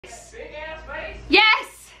Big ass face?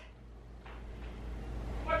 Yes!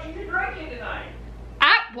 What you drinking tonight?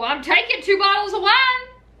 Well, I'm taking 2 bottles of wine.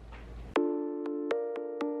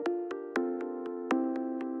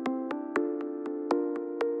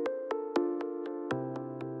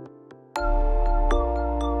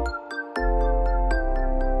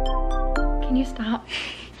 Can you stop?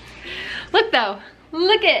 Look though,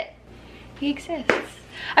 look it. He exists.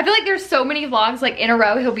 I feel like there's so many vlogs like in a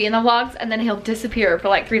row. He'll be in the vlogs and then he'll disappear for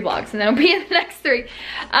like 3 vlogs and then he'll be in the next 3.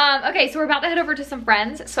 Okay, so we're about to head over to some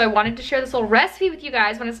friends. So I wanted to share this little recipe with you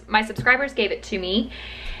guys when my subscribers gave it to me.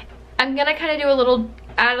 I'm gonna kind of do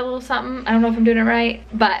add a little something. I don't know if I'm doing it right,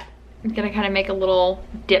 but I'm gonna kind of make a little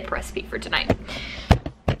dip recipe for tonight.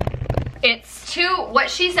 It's what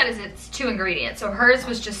she said is it's 2 ingredients. So hers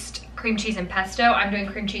was just cream cheese and pesto. I'm doing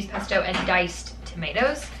cream cheese, pesto, and diced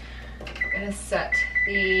tomatoes. We're gonna set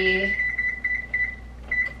the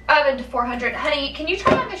oven to 400. Honey, can you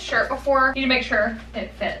try on this shirt before? You need to make sure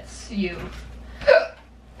it fits you.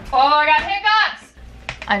 Oh, I got hiccups!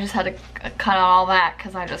 I just had to cut out all that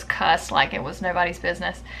because I just cussed like it was nobody's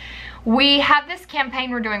business. We have this campaign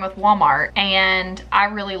we're doing with Walmart and I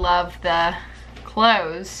really love the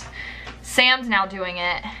clothes. Sam's now doing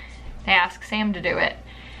it. They asked Sam to do it.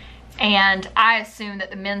 And I assumed that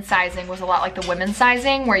the men's sizing was a lot like the women's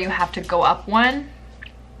sizing where you have to go up 1.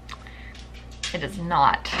 It is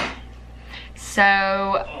not.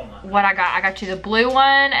 So what I got you the blue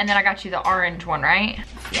one and then I got you the orange one, right?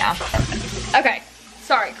 Yeah. Okay,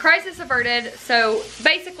 sorry, crisis averted. So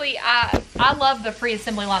basically I love the free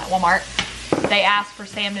assembly line at Walmart. They asked for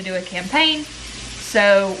Sam to do a campaign.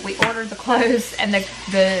 So we ordered the clothes and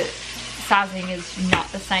the sizing is not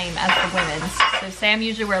the same as the women's. So Sam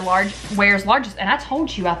usually wears larges, and I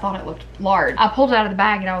told you I thought it looked large. I pulled it out of the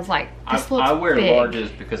bag and I was like, this looks big. I wear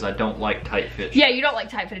larges because I don't like tight fit shirts. Yeah, you don't like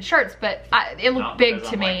tight fitted shirts, but it looked big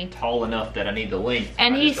to me. Like tall enough that I need the length.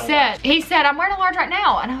 And he said, I'm wearing a large right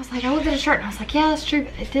now. And I was like, I looked at his shirt and I was like, yeah, that's true,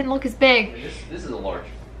 but it didn't look as big. This is a large.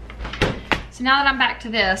 So now that I'm back to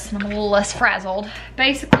this and I'm a little less frazzled,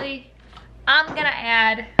 basically I'm gonna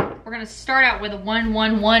add, we're gonna start out with a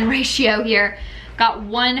 1-1-1 ratio here. Got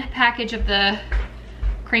 1 package of the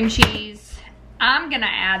cream cheese. I'm gonna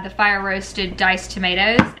add the fire roasted diced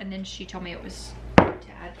tomatoes, and then she told me it was to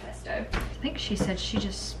add pesto. I think she said she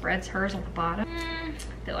just spreads hers on the bottom. I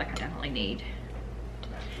feel like I definitely need.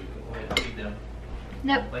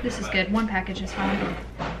 Nope, this is good. 1 package is fine.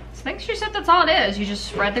 So I think she said that's all it is. You just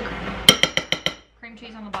spread the cream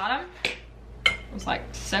cheese on the bottom. It was like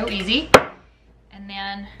so easy. And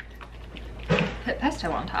then put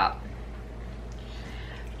pesto on top.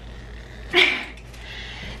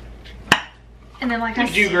 And then like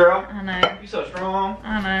you girl. I know. You so strong.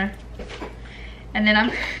 I know. And then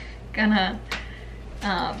I'm gonna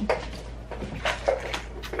add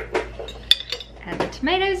the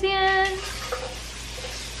tomatoes in.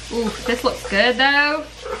 Ooh, this looks good though.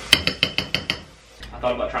 I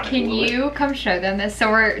thought about trying to Can you come show them this? So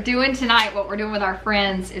we're doing tonight, what we're doing with our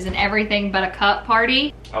friends is an everything but a cup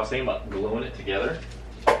party. I was thinking about gluing it together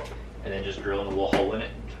and then just drilling a little hole in it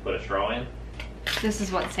to put a straw in. This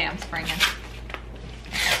is what Sam's bringing.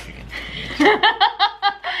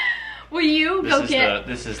 Will you go get...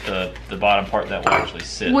 This is the bottom part that will actually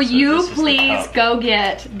sit. Will you please go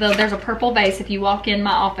get there's a purple vase. If you walk in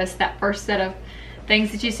my office, that first set of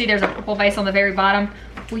things that you see, there's a purple vase on the very bottom.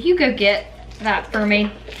 Will you go get that for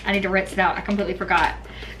me? I need to rinse it out. I completely forgot.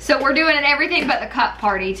 So we're doing an everything but the cup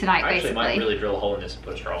party tonight, basically. I might really drill a hole in this and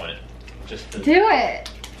put a straw in it. Just to... Do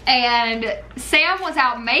it. And Sam was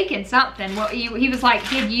out making something. Well, he was like,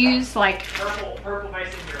 he'd use like purple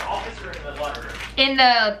vase in your office or in the laundry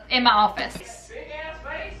room? In my office. Big ass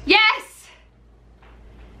vase? Yes.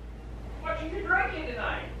 What you drinking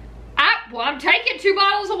tonight? Well, I'm taking 2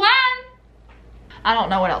 bottles of wine. I don't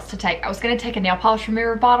know what else to take. I was gonna take a nail polish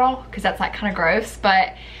remover bottle because that's like kind of gross,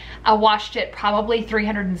 but I washed it probably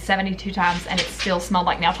 372 times and it still smelled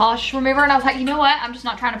like nail polish remover. And I was like, you know what? I'm just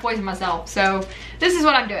not trying to poison myself. So this is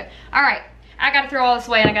what I'm doing. All right, I gotta throw all this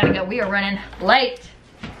away and I gotta go. We are running late.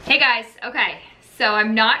 Hey guys, okay. So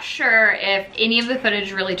I'm not sure if any of the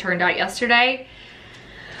footage really turned out yesterday.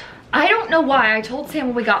 I don't know why. I told Sam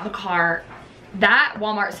when we got in the car, that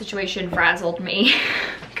Walmart situation frazzled me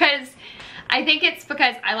because I think it's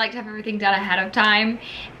because I like to have everything done ahead of time,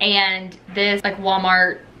 and this like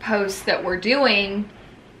Walmart posts that we're doing,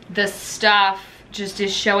 the stuff just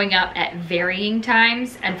is showing up at varying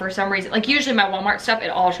times, and for some reason, like usually my Walmart stuff, it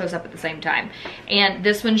all shows up at the same time, and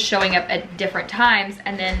this one's showing up at different times,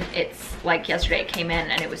 and then it's like yesterday it came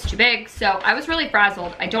in and it was too big, so I was really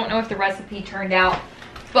frazzled. I don't know if the recipe turned out,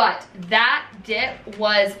 but that dip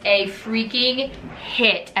was a freaking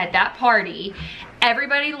hit at that party.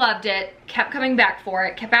 Everybody loved it, kept coming back for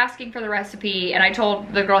it, kept asking for the recipe, and I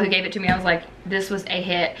told the girl who gave it to me, I was like, this was a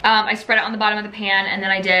hit. I spread it on the bottom of the pan, and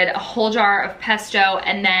then I did a whole jar of pesto,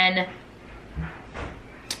 and then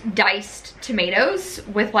diced tomatoes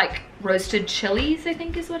with like roasted chilies, I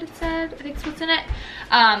think is what it said. I think is what's in it.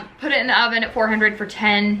 Put it in the oven at 400 for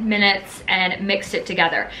 10 minutes and mixed it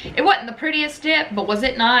together. It wasn't the prettiest dip, but was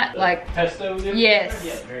it not? Like pesto dip? Yes.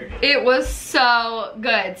 Yeah, very good. It was so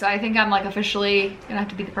good. So I think I'm like officially gonna have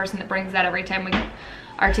to be the person that brings that every time we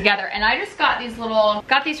are together. And I just got these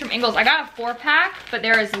from Ingles. I got a 4-pack, but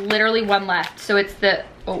there is literally one left. So it's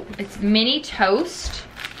it's mini toast.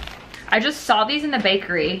 I just saw these in the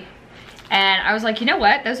bakery and I was like, you know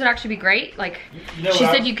what? Those would actually be great. Like, she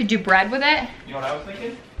said you could do bread with it. You know what I was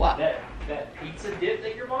thinking? What? That pizza dip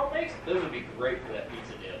that your mom makes, those would be great for that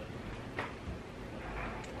pizza dip.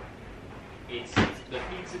 It's the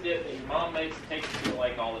pizza dip that your mom makes and takes you to the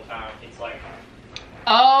lake all the time. It's like...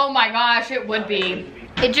 Oh my gosh, it would be.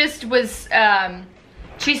 It just was,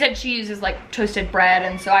 she said she uses like toasted bread,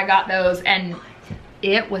 and so I got those and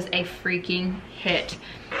it was a freaking hit.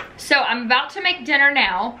 So I'm about to make dinner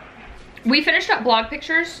now. We finished up blog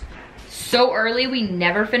pictures so early. We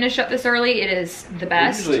never finish up this early. It is the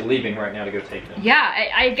best. We're usually leaving right now to go take them. Yeah,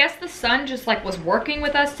 I guess the sun just like was working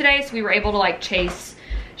with us today, so we were able to like chase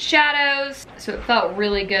shadows. So it felt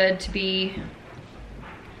really good to be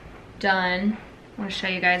done. I want to show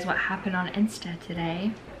you guys what happened on Insta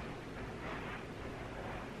today.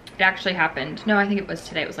 It actually happened. No, I think it was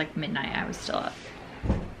today. It was like midnight. I was still up.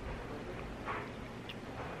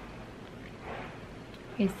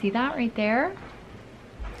 You see that right there?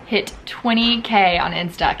 Hit 20K on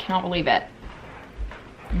Insta. I cannot believe it.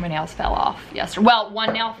 My nails fell off yesterday. Well,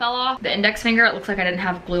 one nail fell off. The index finger, it looks like I didn't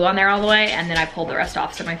have glue on there all the way, and then I pulled the rest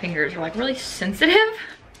off, so my fingers were like really sensitive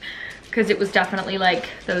because it was definitely like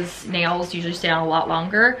those nails usually stay on a lot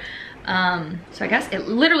longer. So I guess it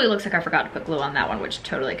literally looks like I forgot to put glue on that one, which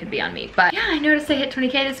totally could be on me. But yeah, I noticed I hit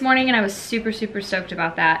 20K this morning and I was super, super stoked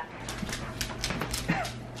about that.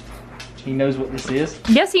 He knows what this is.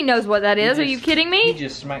 Yes, he knows what that is. Are you kidding me? He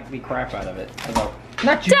just smacked the crap out of it.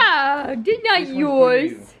 Not you. Dog, did not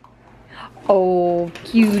yours. Oh,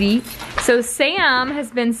 cutie. So Sam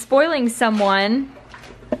has been spoiling someone.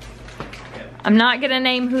 I'm not gonna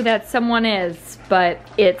name who that someone is, but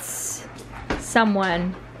it's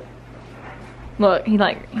someone. Look, he's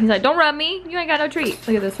like, don't rub me. You ain't got no treat.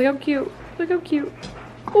 Look at this. Look how cute. Look how cute.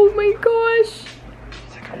 Oh my gosh.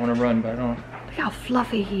 It's like I want to run, but I don't. Look how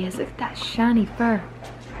fluffy he is. Look at that shiny fur.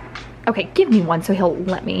 Okay, give me one so he'll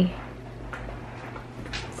let me.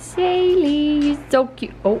 Saley, you're so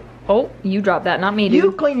cute. Oh, you dropped that, not me, dude.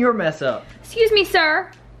 You clean your mess up. Excuse me,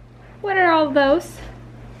 sir. What are all those?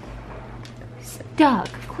 Doug,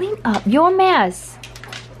 clean up your mess.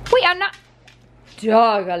 We are not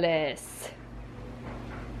Douglas.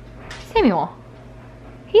 Samuel,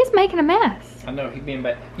 he's making a mess. I know, he's being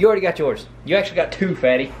bad. You already got yours. You actually got 2,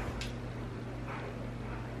 fatty.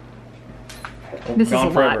 This is a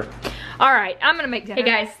lot. Forever. All right, I'm gonna make dinner. Hey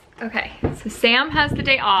guys, okay, so Sam has the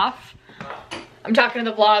day off. I'm talking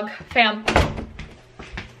to the vlog fam.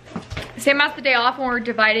 Sam has the day off and we're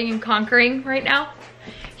dividing and conquering right now.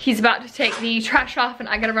 He's about to take the trash off and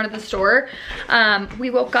I gotta run to the store. We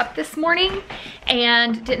woke up this morning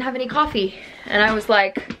and didn't have any coffee. And I was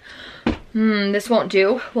like, this won't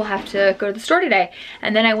do. We'll have to go to the store today.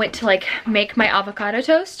 And then I went to like make my avocado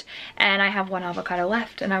toast and I have 1 avocado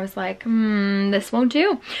left. And I was like, this won't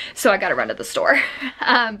do. So I gotta run to the store.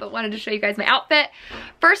 But wanted to show you guys my outfit.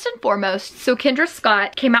 First and foremost, so Kendra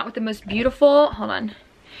Scott came out with the most beautiful,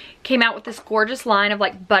 came out with this gorgeous line of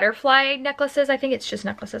like butterfly necklaces. I think it's just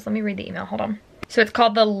necklaces. Let me read the email, hold on. So it's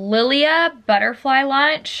called the Lilia Butterfly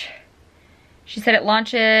Launch. She said it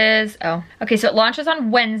launches, okay, so it launches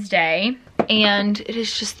on Wednesday. And it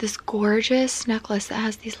is just this gorgeous necklace that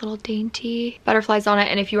has these little dainty butterflies on it.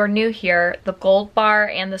 And if you are new here, the gold bar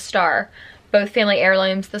and the star, both family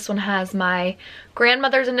heirlooms. This one has my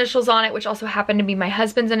grandmother's initials on it, which also happen to be my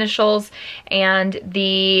husband's initials. And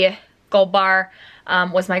the gold bar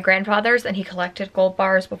was my grandfather's, and he collected gold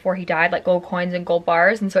bars before he died, like gold coins and gold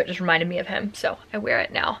bars, and so it just reminded me of him. So I wear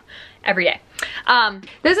it now every day.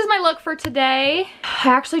 This is my look for today. I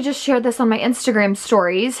actually just shared this on my Instagram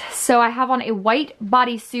stories. So I have on a white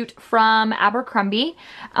bodysuit from Abercrombie,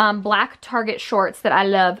 black Target shorts that I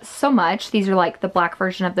love so much. These are like the black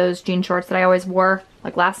version of those jean shorts that I always wore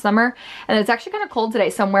like last summer. And it's actually kind of cold today,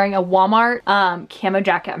 so I'm wearing a Walmart camo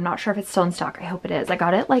jacket. I'm not sure if it's still in stock. I hope it is. I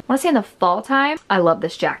got it like, I want to say in the fall time. I love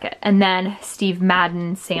this jacket. And then Steve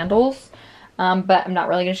Madden sandals. But I'm not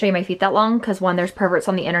really gonna show you my feet that long because one, there's perverts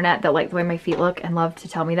on the internet that like the way my feet look and love to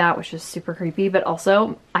tell me that, which is super creepy, but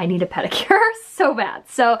also I need a pedicure so bad.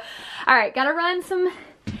 So, all right, gotta run some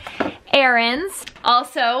errands.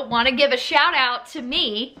 Also, wanna give a shout out to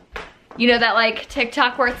me. You know that like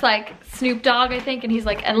TikTok where it's like Snoop Dogg, I think, and he's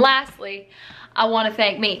like, and lastly, I wanna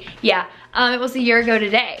thank me. Yeah, it was a year ago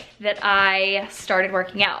today that I started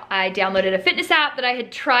working out. I downloaded a fitness app that I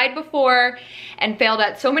had tried before and failed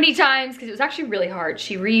at so many times because it was actually really hard.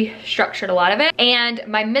 She restructured a lot of it. And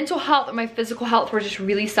my mental health and my physical health were just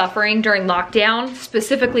really suffering during lockdown,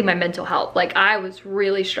 specifically my mental health. Like I was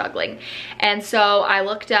really struggling. And so I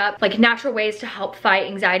looked up like natural ways to help fight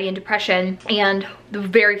anxiety and depression. And the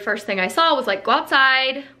very first thing I saw was like go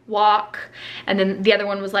outside, walk, and then the other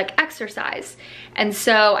one was like exercise. And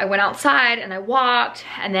so I went outside and I walked,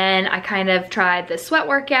 and then I kind of tried the sweat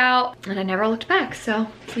workout and I never looked back. So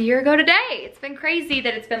it's a year ago today. It's been crazy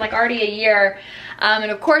that it's been like already a year.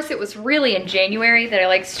 And of course it was really in January that I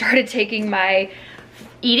like started taking my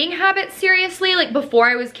eating habits seriously. Like before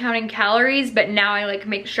I was counting calories, but now I like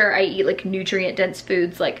make sure I eat like nutrient dense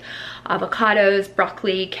foods like avocados,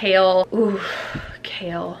 broccoli, kale. Ooh,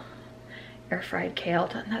 kale. Air fried kale.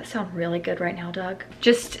 Doesn't that sound really good right now, Doug?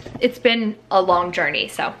 Just, it's been a long journey.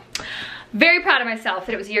 So very proud of myself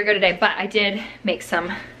that it was a year ago today, but I did make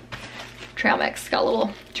some trail mix. Got a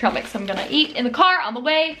little trail mix I'm gonna eat in the car on the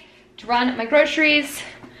way to run my groceries,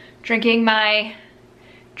 trying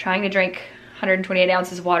to drink 128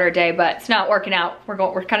 ounces of water a day, but it's not working out.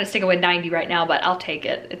 We're kind of sticking with 90 right now, but I'll take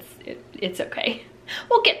it. It's okay.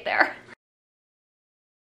 We'll get there.